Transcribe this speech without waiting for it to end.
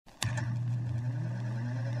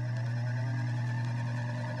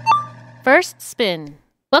First Spin.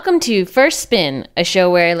 Welcome to First Spin, a show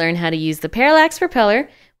where I learn how to use the Parallax propeller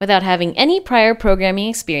without having any prior programming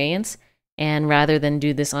experience, and rather than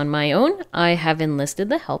do this on my own, I have enlisted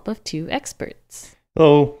the help of two experts.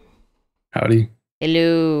 Hello. Howdy.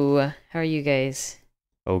 Hello. How are you guys?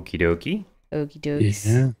 Okie dokie. Okie dokes.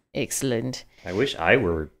 Yeah. Excellent. I wish I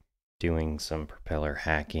were doing some propeller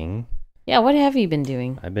hacking. Yeah, what have you been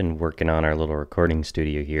doing? I've been working on our little recording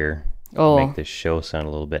studio here. Oh. Make this show sound a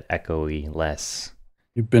little bit echoey less.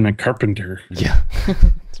 You've been a carpenter. Yeah.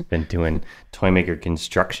 It's been doing Toymaker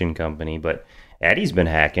construction company, but Addie's been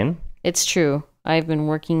hacking. It's true. I've been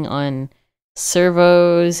working on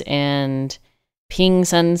servos and ping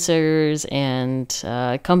sensors and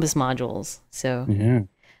compass modules. So, Yeah.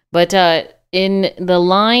 but in the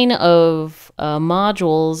line of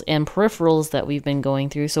modules and peripherals that we've been going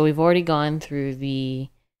through, so we've already gone through the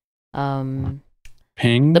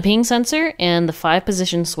ping sensor and the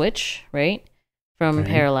 5-position switch, right, from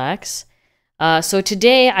Parallax. So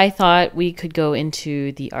today I thought we could go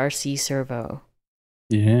into the RC servo.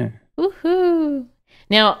 Yeah. Woohoo!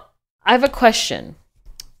 Now, I have a question.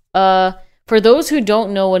 For those who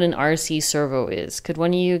don't know what an RC servo is, could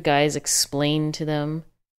one of you guys explain to them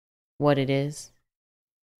what it is?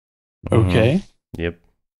 Okay. Yep.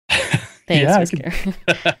 Thanks, Yeah, Whisker.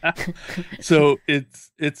 So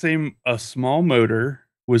it's a small motor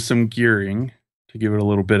with some gearing to give it a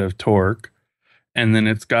little bit of torque. And then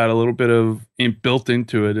it's got a little bit of built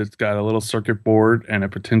into it. It's got a little circuit board and a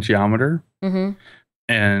potentiometer. Mm-hmm.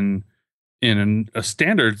 And in a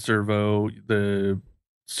standard servo, the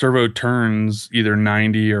servo turns either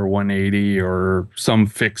 90 or 180 or some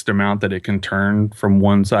fixed amount that it can turn from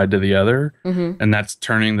one side to the other. Mm-hmm. And that's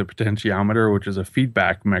turning the potentiometer, which is a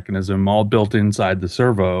feedback mechanism all built inside the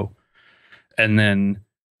servo. And then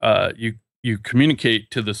you communicate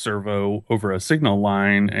to the servo over a signal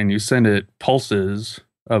line, and you send it pulses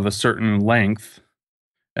of a certain length.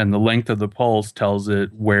 And the length of the pulse tells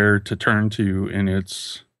it where to turn to in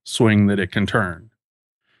its swing that it can turn.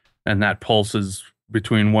 And that pulse is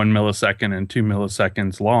between 1 millisecond and 2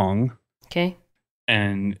 milliseconds long. Okay.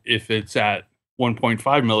 And if it's at 1.5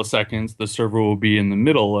 milliseconds, the servo will be in the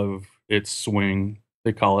middle of its swing,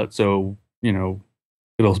 they call it. So,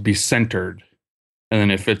 it'll be centered. And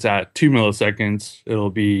then if it's at 2 milliseconds, it'll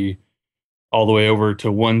be all the way over to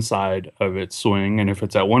one side of its swing. And if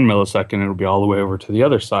it's at 1 millisecond, it'll be all the way over to the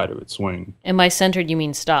other side of its swing. And by centered, you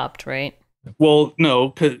mean stopped, right? Well, no,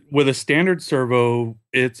 'cause with a standard servo,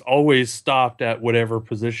 it's always stopped at whatever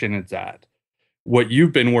position it's at. What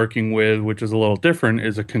you've been working with, which is a little different,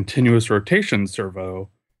 is a continuous rotation servo.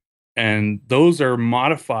 And those are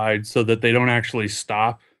modified so that they don't actually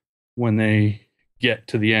stop when they get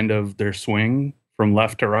to the end of their swing from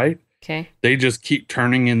left to right. Okay. They just keep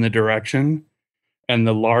turning in the direction. And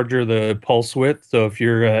the larger the pulse width, so if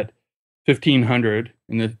you're at 1500,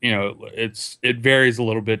 and it varies a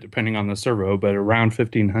little bit depending on the servo, but around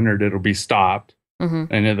 1500 it'll be stopped.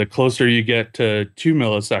 Mm-hmm. And then the closer you get to 2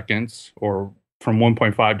 milliseconds, or from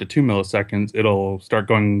 1.5 to 2 milliseconds, it'll start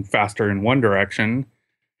going faster in one direction.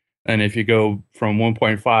 And if you go from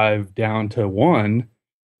 1.5 down to 1,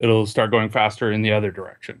 it'll start going faster in the other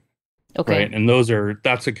direction. Okay. Right? And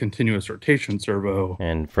that's a continuous rotation servo.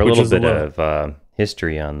 And for a little bit of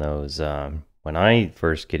history on those, when I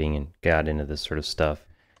first got into this sort of stuff,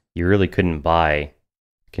 you really couldn't buy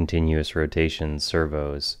continuous rotation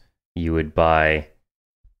servos. You would buy,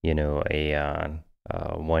 a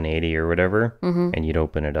 180 or whatever, Mm-hmm. and you'd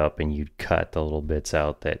open it up and you'd cut the little bits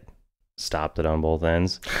out that stopped it on both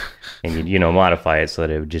ends, and you'd modify it so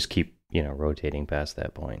that it would just keep rotating past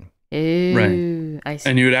that point. Ooh, Right. I see.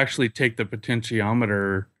 And you would actually take the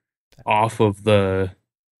potentiometer off of the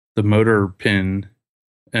motor pin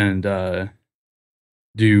and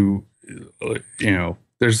do,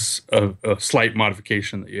 there's a slight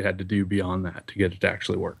modification that you had to do beyond that to get it to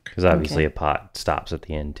actually work. Because obviously a pot stops at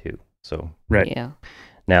the end too. So Right. Yeah.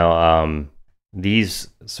 now, these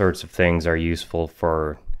sorts of things are useful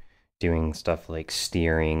for doing stuff like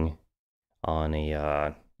steering on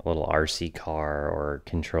a little RC car, or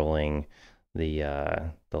controlling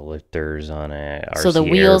the lifters on a RC So the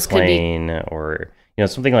wheels could be- airplane, or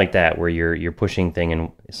something like that, where you're pushing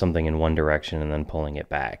something in one direction and then pulling it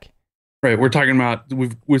back. Right. We're talking about,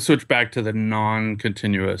 we've switched back to the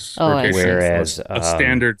non-continuous Oh, I rotation. see. Whereas, So a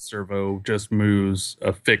standard servo just moves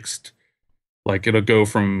a fixed, like it'll go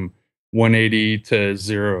from 180 to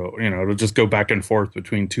 0. It'll just go back and forth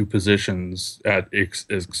between two positions at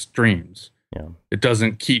extremes. Yeah. It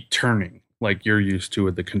doesn't keep turning like you're used to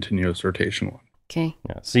with the continuous rotation one. Okay.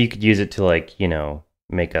 Yeah. So you could use it to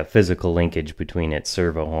make a physical linkage between its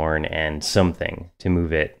servo horn and something to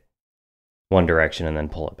move it one direction and then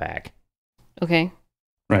pull it back. Okay.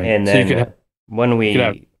 Right. And So then when we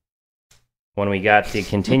got the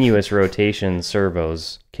continuous rotation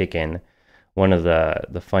servos kick in, one of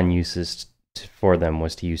the fun uses for them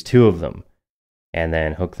was to use 2 of them and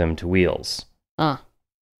then hook them to wheels.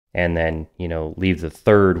 And then, leave the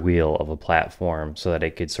third wheel of a platform so that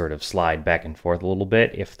it could sort of slide back and forth a little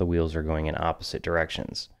bit if the wheels are going in opposite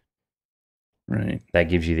directions. Right. That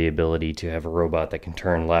gives you the ability to have a robot that can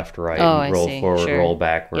turn left, right, roll forward, roll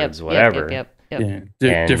backwards, whatever. Yep.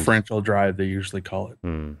 Yeah. Differential drive, they usually call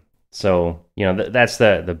it. So, that's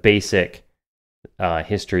the basic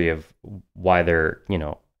history of why they're,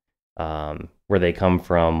 where they come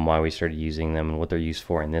from, why we started using them, and what they're used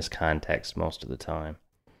for in this context most of the time.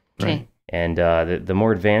 Okay. Right. And the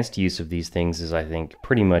more advanced use of these things is, I think,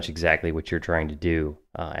 pretty much exactly what you're trying to do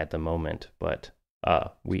at the moment. But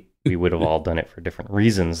we would have all done it for different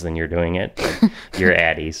reasons than you're doing it. But you're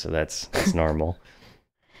Addy, so that's normal.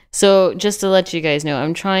 So just to let you guys know,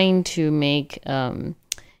 I'm trying to make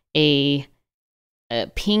a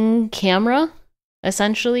ping camera,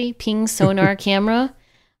 essentially, ping sonar camera,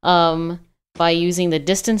 by using the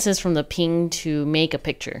distances from the ping to make a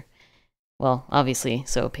picture. Well, obviously,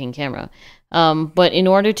 so ping camera. But in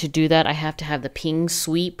order to do that, I have to have the ping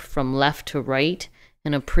sweep from left to right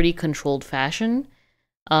in a pretty controlled fashion.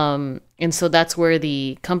 And so that's where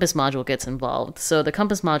the compass module gets involved. So the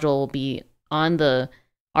compass module will be on the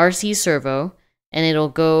RC servo, and it'll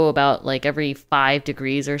go about like every 5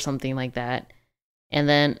 degrees or something like that. And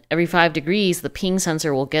then every 5 degrees, the ping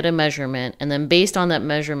sensor will get a measurement. And then based on that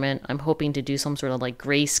measurement, I'm hoping to do some sort of like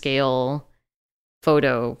grayscale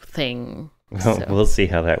photo thing. So. We'll see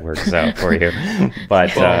how that works out for you.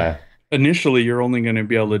 But initially, you're only going to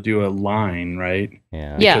be able to do a line, right?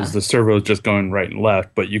 Yeah. Because the servo is just going right and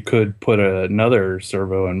left. But you could put another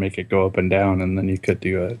servo and make it go up and down, and then you could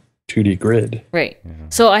do a 2D grid. Right. Yeah.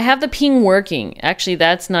 So I have the ping working. Actually,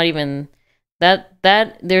 that's not even that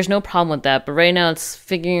there's no problem with that. But right now, it's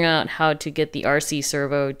figuring out how to get the RC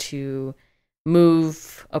servo to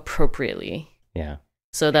move appropriately. Yeah.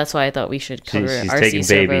 So that's why I thought we should cover she's RC taking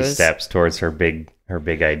servos. Baby steps towards her big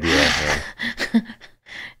idea.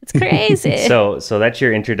 It's crazy. So that's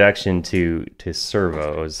your introduction to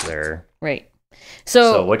servos there. Right.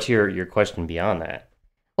 So what's your question beyond that?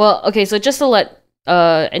 Well, okay, so just to let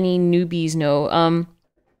any newbies know,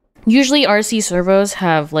 usually RC servos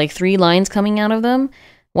have like 3 lines coming out of them,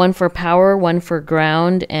 one for power, one for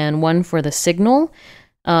ground, and one for the signal.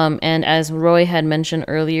 And as Roy had mentioned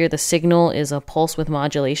earlier, the signal is a pulse width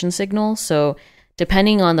modulation signal. So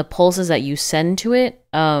depending on the pulses that you send to it,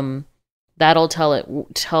 that'll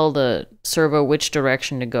tell the servo which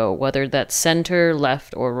direction to go, whether that's center,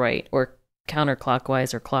 left, or right, or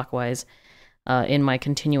counterclockwise or clockwise, in my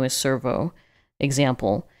continuous servo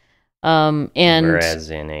example. And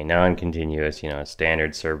whereas in a non-continuous, a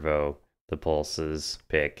standard servo, the pulses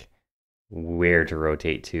pick where to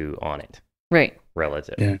rotate to on it. Right.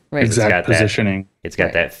 Relative. Yeah. Right. Exact positioning. It's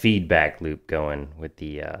got that feedback loop going with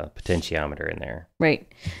the potentiometer in there.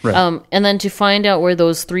 Right. And then to find out where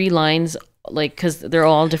those 3 lines, like, because they're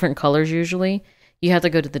all different colors usually, you have to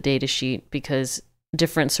go to the data sheet because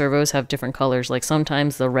different servos have different colors. Like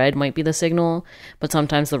sometimes the red might be the signal, but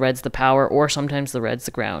sometimes the red's the power, or sometimes the red's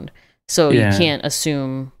the ground. So you can't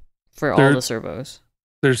assume for all the servos.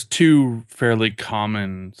 There's 2 fairly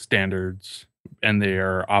common standards, and they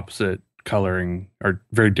are opposite coloring, or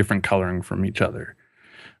very different coloring from each other.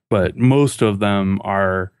 But most of them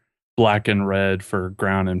are black and red for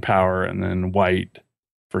ground and power, and then white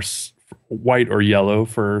or yellow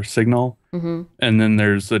for signal. Mm-hmm. And then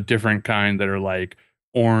there's a different kind that are like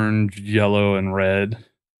orange, yellow, and red.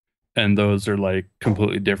 And those are like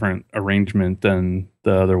completely different arrangement than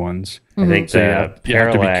the other ones. I think so you have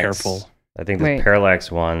to be careful. I think the Parallax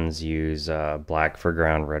ones use black for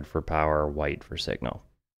ground, red for power, white for signal.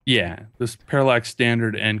 Yeah, this Parallax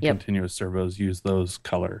standard and continuous servos use those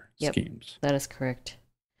color schemes. That is correct.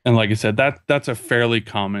 And like I said, that's a fairly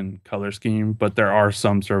common color scheme, but there are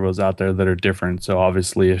some servos out there that are different. So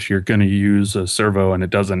obviously, if you're going to use a servo and it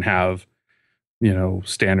doesn't have,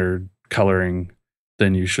 standard coloring,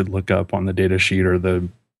 then you should look up on the data sheet or the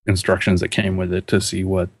instructions that came with it to see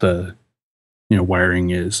what the wiring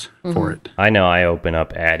is for it. I know I open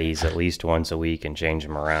up Addies at least once a week and change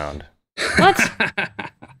them around. What?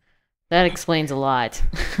 That explains a lot.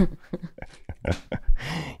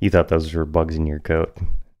 You thought those were bugs in your coat?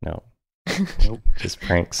 No. Nope. Just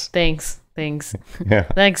pranks. Thanks. Yeah.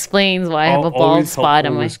 That explains why I have a bald spot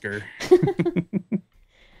on my whisker.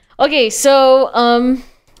 Okay, so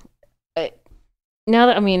now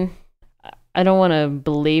that I don't want to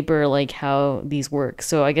belabor like how these work.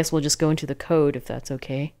 So I guess we'll just go into the code if that's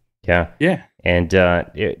okay. Yeah. Yeah. And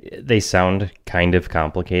they sound kind of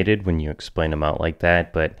complicated when you explain them out like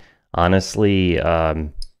that, but honestly,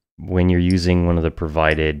 when you're using one of the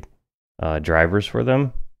provided drivers for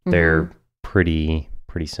them, they're pretty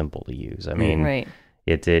simple to use. I mean, right.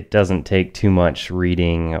 It doesn't take too much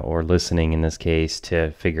reading or listening in this case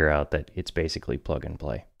to figure out that it's basically plug and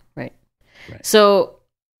play. Right. So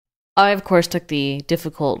I, of course, took the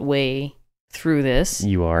difficult way through this.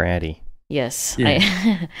 You are Addy. Yes.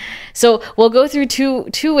 Yeah. So we'll go through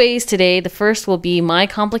two ways today. The first will be my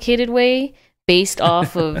complicated way based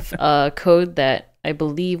off of code that I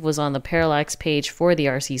believe was on the Parallax page for the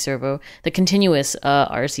RC Servo, the continuous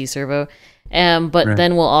RC Servo. But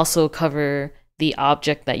then we'll also cover the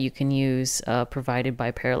object that you can use provided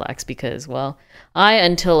by Parallax because, well, I,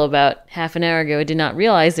 until about half an hour ago, did not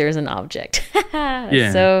realize there is an object.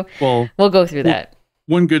 Yeah. So we'll go through that.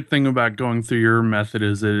 One good thing about going through your method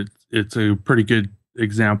is that it's a pretty good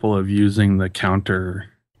example of using the counter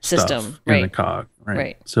System, stuff right. in the cog.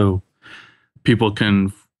 Right. So people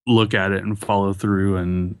can look at it and follow through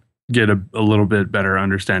and get a little bit better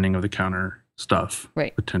understanding of the counter stuff.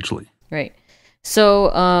 Right. Potentially. Right.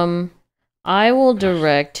 So I will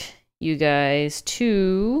direct you guys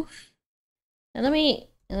to, and let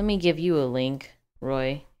me give you a link,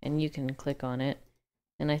 Roy, and you can click on it.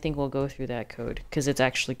 And I think we'll go through that code because it's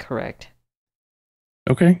actually correct.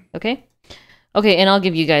 Okay. Okay, and I'll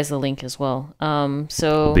give you guys the link as well. So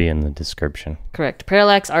It'll be in the description. Correct.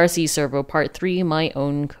 Parallax RC Servo Part 3, my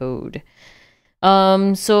own code.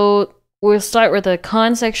 So we'll start with the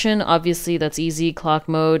con section. Obviously, that's easy. Clock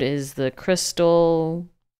mode is the crystal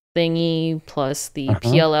thingy plus the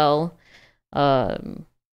PLL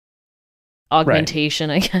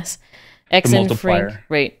augmentation, I guess. XN Freak,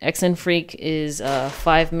 right? XN Freak is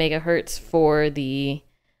 5 megahertz for the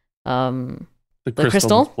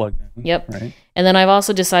crystal. Plugged in, yep. Right. And then I've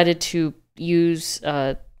also decided to use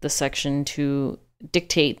the section to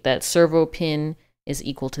dictate that servo pin is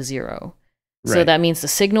equal to 0. Right. So that means the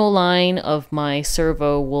signal line of my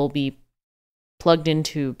servo will be plugged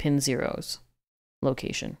into pin 0's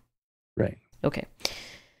location. Right. Okay.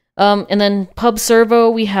 And then pub servo,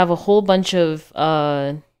 we have a whole bunch of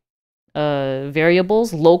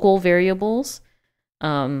variables, local variables,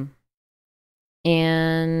 and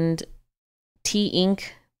T-Inc.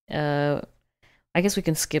 I guess we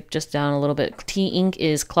can skip just down a little bit. T-Inc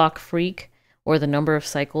is clock freak, or the number of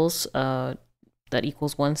cycles that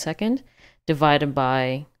equals 1 second, divided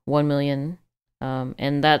by 1 million.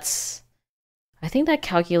 And that's, I think that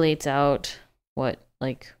calculates out, what,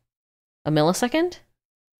 like a millisecond?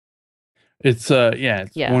 It's 1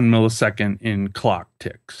 millisecond in clock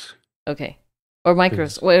ticks. Okay. Or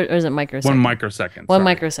micros, or is it microsecond? 1 microsecond. 1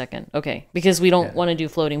 microsecond. Okay. Because we don't want to do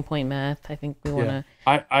floating point math. I think we want to.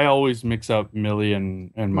 I always mix up milli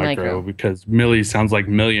and micro because milli sounds like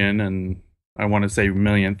million and I want to say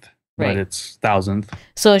millionth, but it's thousandth.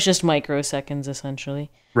 So it's just microseconds essentially.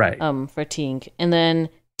 Right. For T-Inc. And then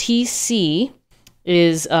TC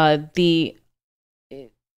is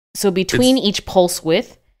so between each pulse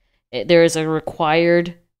width, there is a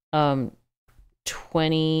required 20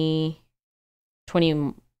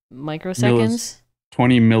 microseconds.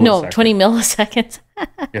 20 milliseconds. No, 20 milliseconds.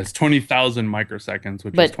 Yes, 20,000 microseconds,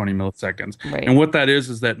 which is 20 milliseconds. Right. And what that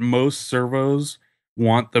is that most servos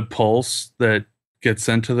want the pulse that gets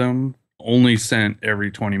sent to them only sent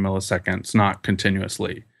every 20 milliseconds, not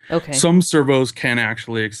continuously. Okay. Some servos can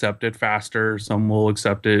actually accept it faster. Some will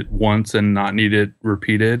accept it once and not need it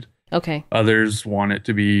repeated. Okay. Others want it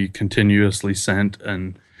to be continuously sent.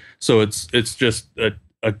 And so it's just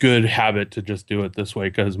a good habit to just do it this way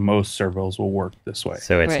because most servos will work this way.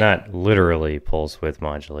 So it's not literally pulse width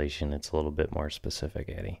modulation. It's a little bit more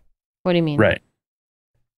specific, Eddie. What do you mean? Right.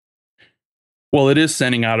 Well, it is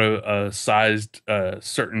sending out a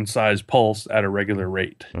certain size pulse at a regular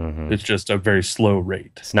rate. Mm-hmm. It's just a very slow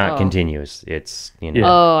rate. It's not continuous. It's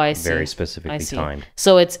I see. Very specifically timed.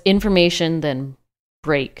 So it's information then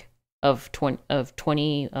break of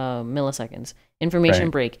 20 milliseconds. Information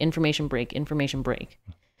break, information break, information break.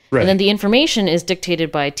 Right. And then the information is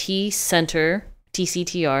dictated by T center,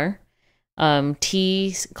 TCTR,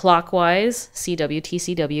 T clockwise, CW,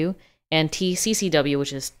 TCW, and TCCW,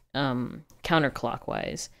 which is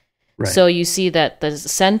counterclockwise. Right. So you see that the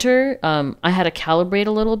center, I had to calibrate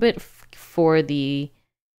a little bit for the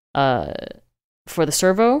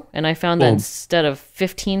servo, and I found that instead of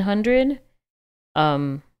 1500,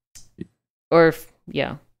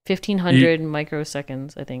 1500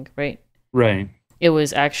 microseconds, I think, right? Right. It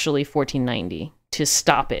was actually 1490 to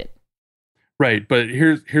stop it. Right, but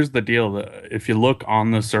here's the deal. If you look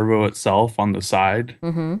on the servo itself on the side,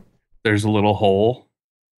 Mm-hmm. there's a little hole.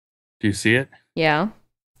 Do you see it? Yeah.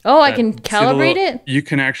 Oh, I can See the calibrate little- it? You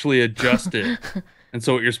can actually adjust it. And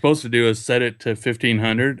so what you're supposed to do is set it to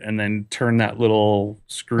 1500 and then turn that little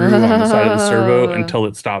screw on the side of the servo until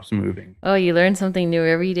it stops moving. Oh, you learn something new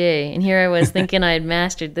every day. And here I was thinking I had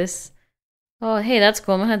mastered this. Oh, hey, that's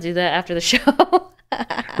cool. I'm going to have to do that after the show.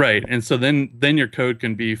 Right. And so then your code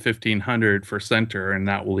can be 1500 for center, and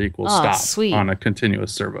that will equal Oh, stop sweet. on a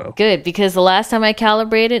continuous servo. Good, because the last time I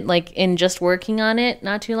calibrated, like in just working on it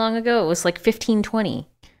not too long ago, it was like 1520.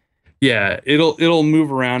 Yeah, it'll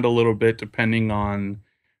move around a little bit depending on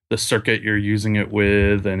the circuit you're using it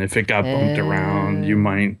with, and if it got bumped around, you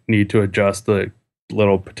might need to adjust the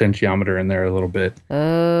little potentiometer in there a little bit.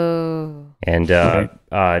 Oh. And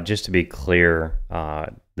just to be clear,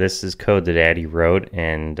 this is code that Addie wrote,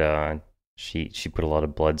 and she put a lot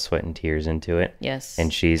of blood, sweat, and tears into it. Yes.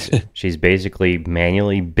 And she's basically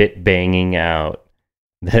manually bit banging out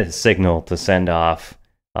the signal to send off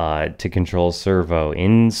to control servo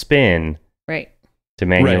in spin. Right. To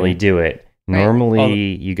manually do it. Right.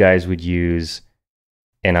 Normally, you guys would use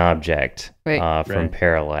an object from Right.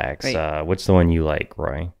 Parallax. Right. What's the one you like,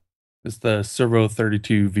 Roy? It's the Servo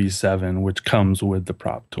 32 V7, which comes with the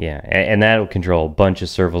PropTool. Yeah, and that'll control a bunch of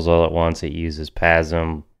servos all at once. It uses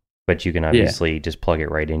PASM, but you can obviously just plug it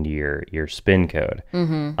right into your spin code.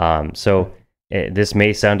 Mm-hmm. So this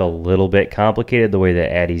may sound a little bit complicated the way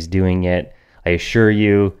that Addie's doing it. I assure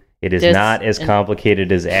you, it is not as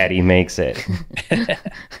complicated as Addie makes it.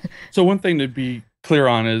 So one thing to be clear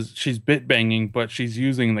on is she's bit banging, but she's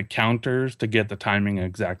using the counters to get the timing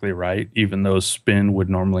exactly right, even though spin would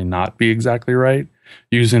normally not be exactly right.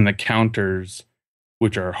 Using the counters,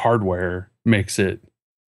 which are hardware, makes it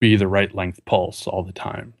be the right length pulse all the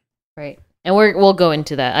time. Right. And we'll go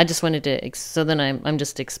into that. I just wanted to so then I'm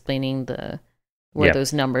just explaining where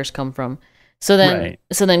those numbers come from. So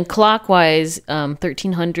then clockwise,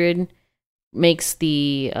 1300 makes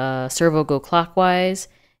the servo go clockwise,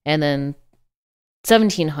 and then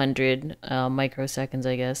 1700 microseconds,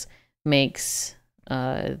 I guess, makes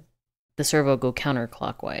the servo go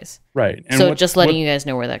counterclockwise. Right. And so just letting you guys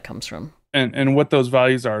know where that comes from. And what those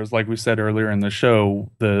values are is, like we said earlier in the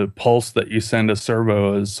show, the pulse that you send a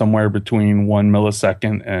servo is somewhere between 1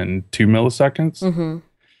 millisecond and 2 milliseconds. Mm-hmm.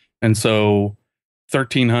 And so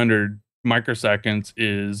 1300 microseconds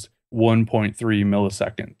is 1.3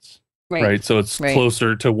 milliseconds. Right. So it's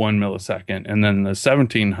closer to 1 millisecond. And then the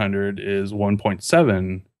 1700 is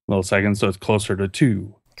 1.7 milliseconds. So it's closer to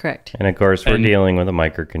 2. Correct. And of course, we're dealing with a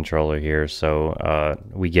microcontroller here. So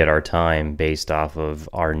we get our time based off of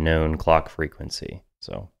our known clock frequency.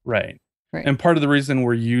 So Right. And part of the reason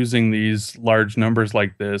we're using these large numbers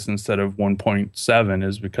like this instead of 1.7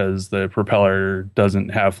 is because the propeller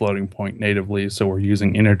doesn't have floating point natively. So we're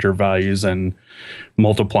using integer values and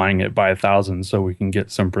multiplying it by 1,000 so we can get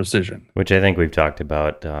some precision. Which I think we've talked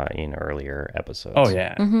about in earlier episodes. Oh,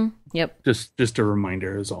 yeah. Mm-hmm. Yep. Just a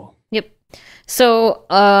reminder is all. Yep. So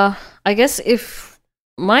I guess if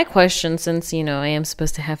my question, since, I am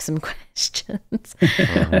supposed to have some questions,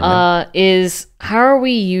 is how are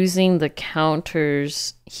we using the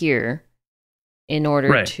counters here in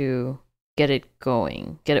order to get it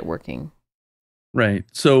going, get it working? Right.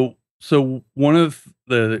 So one of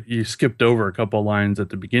you skipped over a couple lines at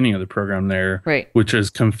the beginning of the program there, which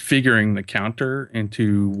is configuring the counter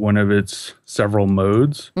into one of its several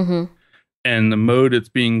modes. Mm-hmm. And the mode it's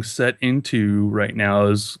being set into right now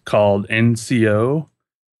is called NCO.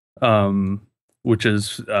 Which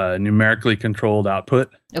is numerically controlled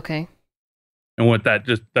output. Okay. And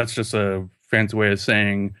that's just a fancy way of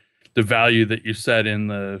saying the value that you set in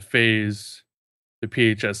the phase, the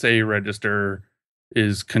PHSA register,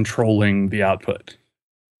 is controlling the output.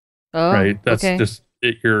 Oh, right. That's okay. just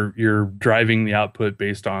it. You're driving the output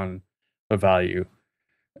based on a value,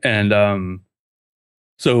 and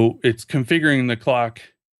so it's configuring the clock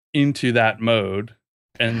into that mode,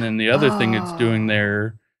 and then the other thing it's doing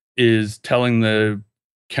there is telling the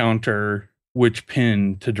counter which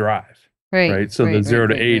pin to drive. Right. So the 0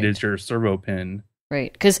 to 8 is your servo pin.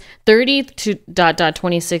 Right. Because 30 to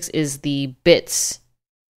 .26 is the bits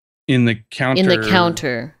in the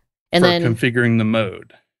counter. And then configuring the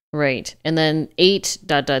mode. Right. And then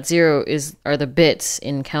 8.0 are the bits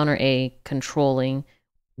in counter A controlling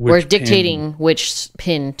or dictating which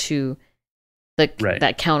pin to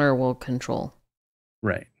that counter will control.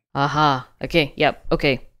 Right. Aha. Okay. Yep.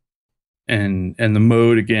 Okay. And the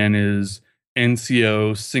mode again is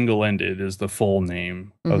NCO single-ended is the full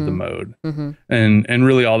name of the mode. Mm-hmm. And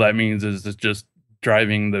really all that means is it's just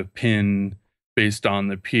driving the pin based on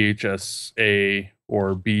the PHSA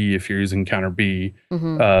or B if you're using counter B,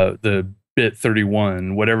 Mm-hmm. the bit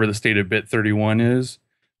 31, whatever the state of bit 31 is,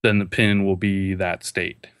 then the pin will be that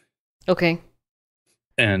state. Okay.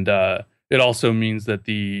 And it also means that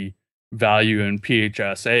the value in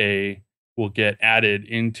PHSA will get added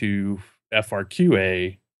into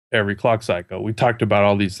FRQA every clock cycle. We talked about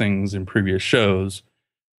all these things in previous shows,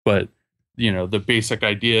 but the basic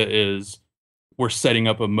idea is we're setting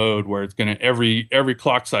up a mode where it's going to every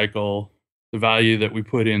clock cycle, the value that we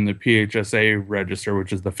put in the PHSA register,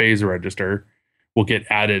 which is the phase register, will get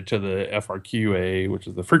added to the FRQA, which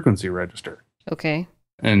is the frequency register. Okay.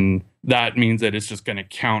 And that means that it's just going to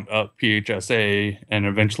count up PHSA, and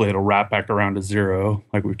eventually it'll wrap back around to 0,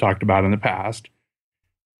 like we've talked about in the past.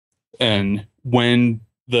 And when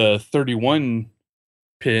the 31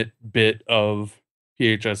 bit of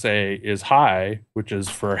PHSA is high, which is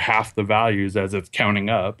for half the values as it's counting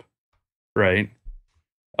up, right?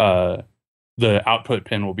 The output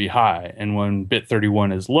pin will be high. And when bit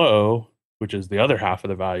 31 is low, which is the other half of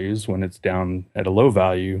the values, when it's down at a low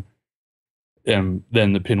value, then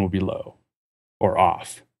the pin will be low or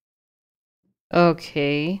off.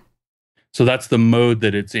 Okay. So that's the mode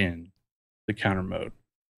that it's in, the counter mode.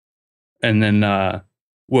 And then the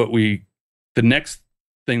next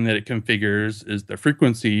thing that it configures is the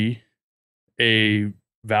frequency. A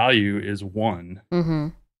value is 1. Mm-hmm.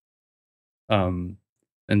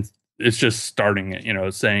 And it's just starting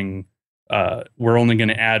it, saying we're only going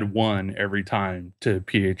to add 1 every time to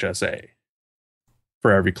PHSA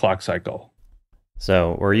for every clock cycle.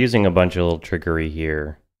 So we're using a bunch of little trickery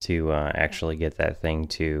here to actually get that thing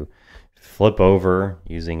to flip over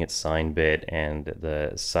using its sign bit, and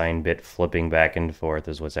the sign bit flipping back and forth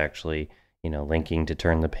is what's actually linking to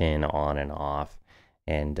turn the pin on and off.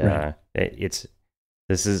 And Right.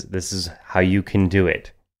 this is how you can do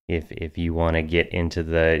it if you want to get into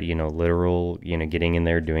the literal getting in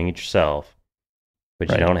there doing it yourself, but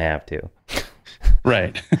Right. you don't have to.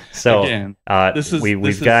 Right. So Again,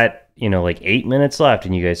 we've got like 8 minutes left,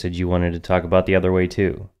 and you guys said you wanted to talk about the other way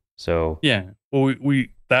too. So yeah. Well, we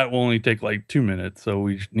that will only take like 2 minutes, so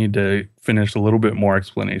we need to finish a little bit more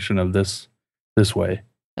explanation of this way,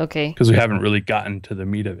 Okay. because we haven't really gotten to the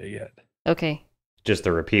meat of it yet. Okay. just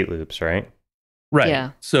the repeat loops, right? Right.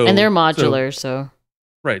 Yeah. So And they're modular, so.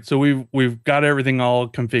 Right. So we've got everything all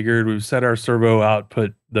configured. We've set our servo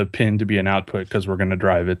output, the pin to be an output because we're going to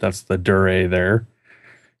drive it. That's the Dure there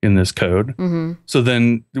in this code. Mm-hmm. So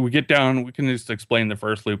then we get down, we can just explain the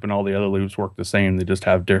first loop, and all the other loops work the same. They just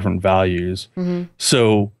have different values. Mm-hmm.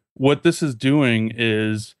 So what this is doing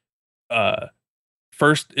is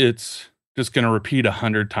first it's just going to repeat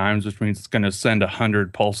 100 times, which means it's going to send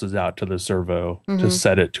 100 pulses out to the servo Mhm. to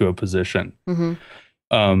set it to a position.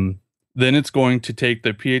 Mm-hmm. Then it's going to take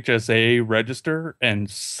the PHSA register and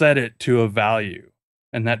set it to a value.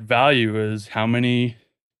 And that value is how many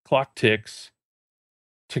clock ticks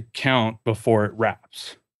to count before it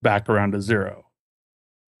wraps back around to 0.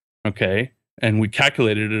 Okay. And we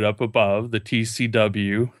calculated it up above. The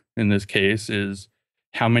TCW in this case is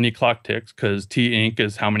how many clock ticks, because T inc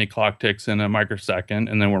is how many clock ticks in a microsecond.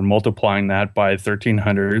 And then we're multiplying that by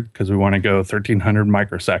 1300 because we want to go 1300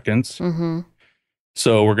 microseconds. Mm-hmm.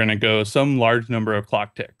 So we're going to go some large number of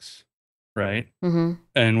clock ticks, right? Mm-hmm.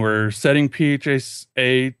 And we're setting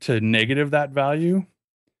PHSA to negative that value.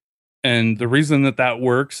 And the reason that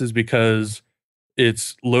works is because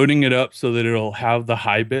it's loading it up so that it'll have the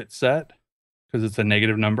high bit set, because it's a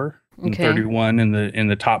negative number. And Okay. 31 in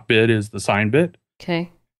the top bit is the sign bit. Okay.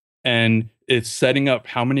 And it's setting up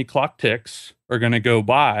how many clock ticks are going to go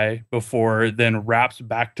by before it then wraps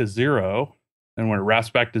back to 0. And when it wraps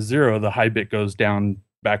back to 0, the high bit goes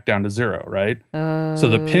back down to 0, right? So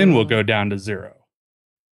the pin will go down to 0.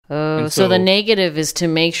 Oh, And so the so- negative is to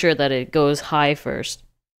make sure that it goes high first.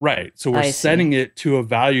 Right. So we're I see. setting it to a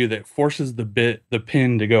value that forces the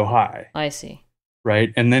pin to go high, I see.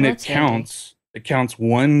 right? And then That's handy. it counts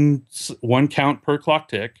one count per clock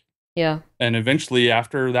tick, Yeah. and eventually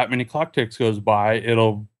after that many clock ticks goes by,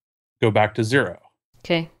 it'll go back to 0.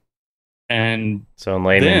 Okay. And So in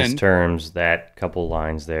layman's Then- terms, that couple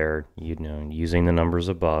lines there, using the numbers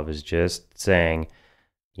above is just saying,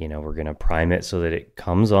 we're going to prime it so that it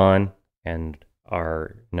comes on, and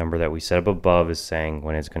our number that we set up above is saying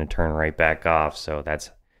when it's going to turn right back off. So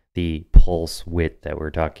that's the pulse width that we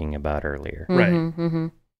were talking about earlier. Right. Mm-hmm. Mm-hmm.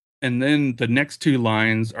 and then the next two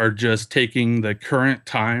lines are just taking the current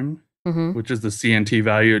time, Mm-hmm. which is the CNT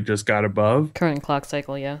value it just got above. Current clock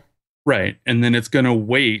cycle, yeah. Right. And then it's going to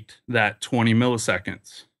wait that 20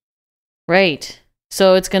 milliseconds. Right.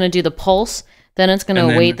 So it's going to do the pulse, then it's going And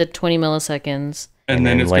to then- wait the 20 milliseconds. And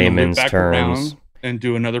then in it's going to loop layman's back terms, around and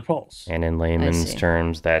do another pulse. and in layman's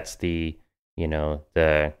terms, that's the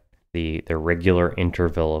regular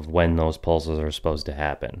interval of when those pulses are supposed to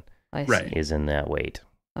happen. Right. Is in that wait.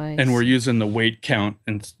 And we're using the wait count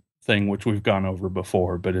and thing, which we've gone over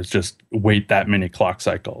before, but it's just wait that many clock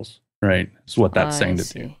cycles, right? Is what that's saying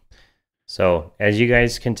to do. So as you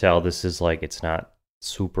guys can tell, this is like, it's not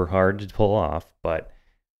super hard to pull off, but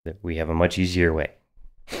we have a much easier way.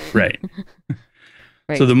 Right.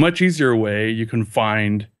 So the much easier way you can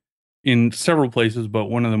find in several places, but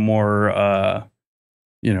one of the more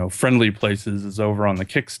friendly places is over on the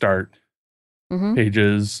Kickstart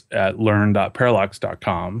pages at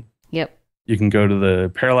learn.parallax.com. Yep. You can go to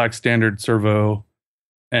the Parallax standard servo,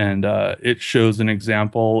 and it shows an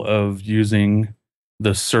example of using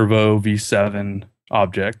the Servo V7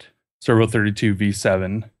 object, Servo 32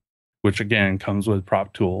 V7, which again comes with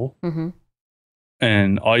PropTool.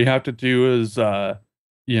 And all you have to do is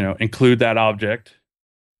include that object.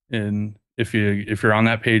 And if you're on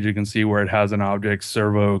that page, you can see where it has an object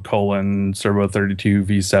Servo : Servo 32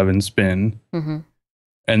 V7 spin.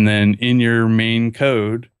 And then in your main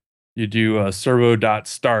code, you do a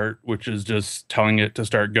servo.start, which is just telling it to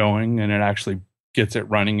start going, and it actually gets it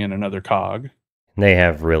running in another cog. They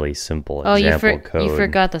have really simple example code. You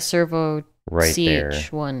forgot the Servo right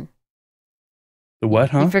CH1. There. The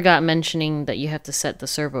what, huh? You forgot mentioning that you have to set the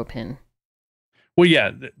servo pin. Well,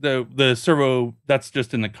 yeah, the servo, that's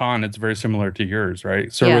just in the con. It's very similar to yours,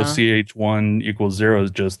 right? Servo CH1 equals 0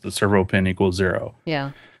 is just the servo pin equals 0.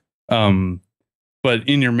 Yeah. But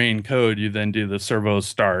in your main code, you then do the servo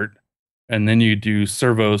start, and then you do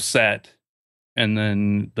servo set, and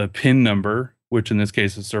then the pin number, which in this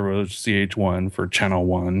case is servo CH1 for channel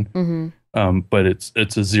 1. But it's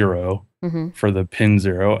a 0 for the pin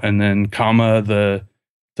 0, and then comma the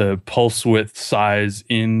pulse width size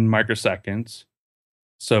in microseconds.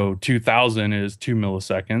 So 2000 is 2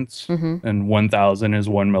 milliseconds, and 1000 is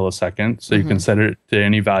 1 millisecond. So you can set it to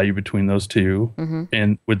any value between those two,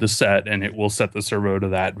 and with the set, and it will set the servo to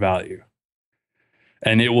that value.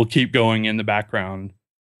 And it will keep going in the background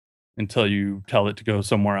until you tell it to go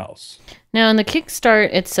somewhere else. Now in the Kickstart,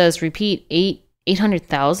 it says repeat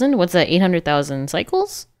 800,000. What's that? 800,000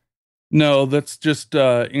 cycles? No, that's just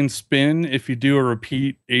in spin. If you do a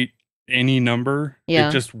repeat any number,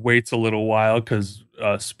 it just waits a little while because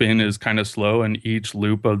spin is kind of slow, and each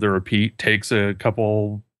loop of the repeat takes a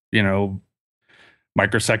couple,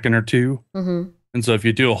 microsecond or two. And so if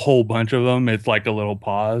you do a whole bunch of them, it's like a little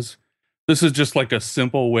pause. This is just like a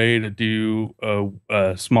simple way to do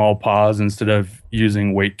a small pause instead of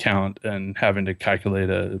using wait count and having to calculate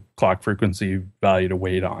a clock frequency value to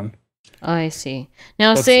wait on. I see.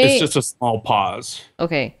 Now so it's just a small pause.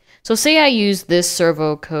 Okay. So say I use this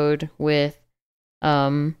servo code with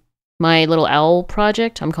my little owl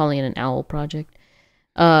project. I'm calling it an owl project.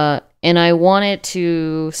 And I want it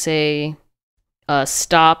to say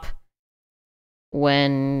stop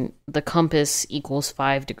when the compass equals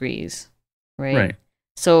 5 degrees. Right.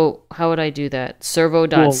 So how would I do that?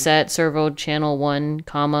 Servo.set, servo channel 1,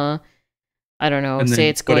 comma, I don't know, say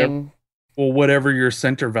it's going... whatever your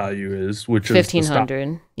center value is, which 1500,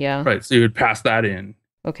 is yeah. Right, so you would pass that in.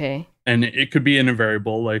 Okay. And it could be in a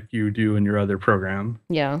variable like you do in your other program.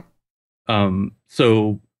 Yeah.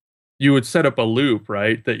 So you would set up a loop,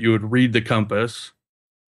 right, that you would read the compass,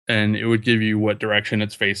 and it would give you what direction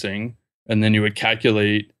it's facing, and then you would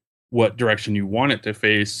calculate what direction you want it to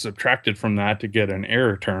face, subtracted from that to get an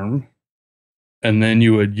error term. And then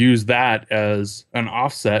you would use that as an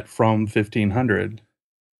offset from 1500,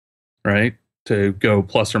 right? To go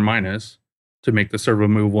plus or minus to make the servo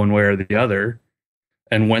move one way or the other.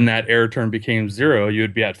 And when that error term became 0, you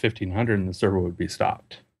would be at 1500 and the servo would be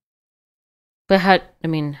stopped. But how?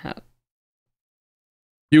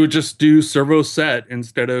 You would just do servo set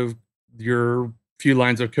instead of your few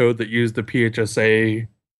lines of code that use the PHSA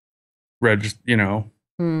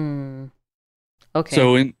Okay.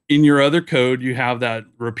 So in your other code, you have that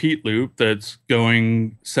repeat loop that's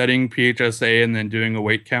setting PHSA and then doing a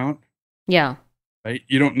wait count. Yeah. Right?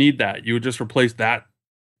 You don't need that. You would just replace that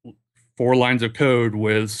 4 lines of code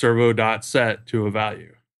with servo.set to a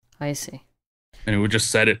value. I see. And it would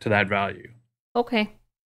just set it to that value. Okay.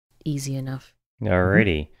 Easy enough.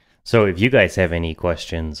 Alrighty. So if you guys have any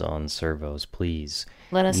questions on servos, please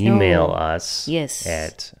let us email us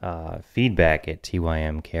at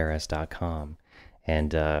feedback@tymkrs.com.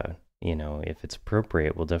 And, if it's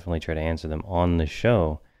appropriate, we'll definitely try to answer them on the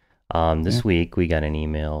show. This week, we got an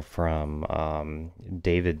email from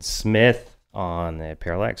David Smith. on the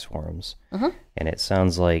Parallax forums. Uh-huh. And it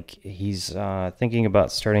sounds like he's thinking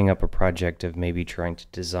about starting up a project of maybe trying to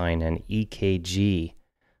design an EKG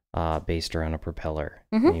based around a propeller.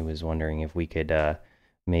 Mm-hmm. And he was wondering if we could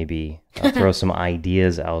maybe throw some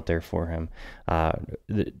ideas out there for him.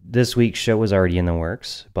 This week's show was already in the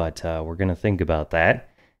works, but we're going to think about that.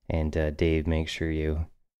 And Dave, make sure you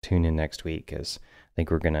tune in next week, because I think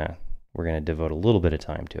we're gonna devote a little bit of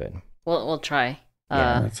time to it. We'll try.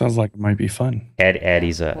 Yeah. That sounds like it might be fun.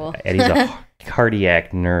 Eddie's a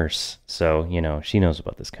cardiac nurse, so she knows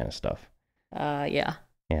about this kind of stuff. Yeah.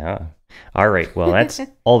 Yeah. All right. Well, that's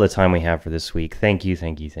all the time we have for this week. Thank you,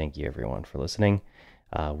 everyone, for listening.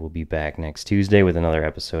 We'll be back next Tuesday with another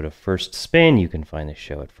episode of First Spin. You can find the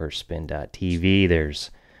show at firstspin.tv. There's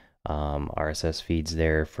RSS feeds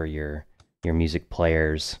there for your music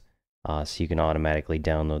players, so you can automatically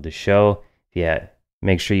download the show. Yeah,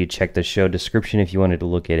 make sure you check the show description if you wanted to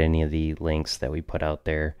look at any of the links that we put out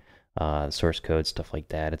there, source code, stuff like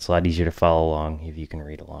that. It's a lot easier to follow along if you can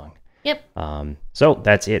read along. Yep. So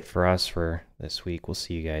that's it for us for this week. We'll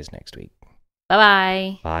see you guys next week.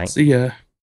 Bye-bye. Bye. See ya.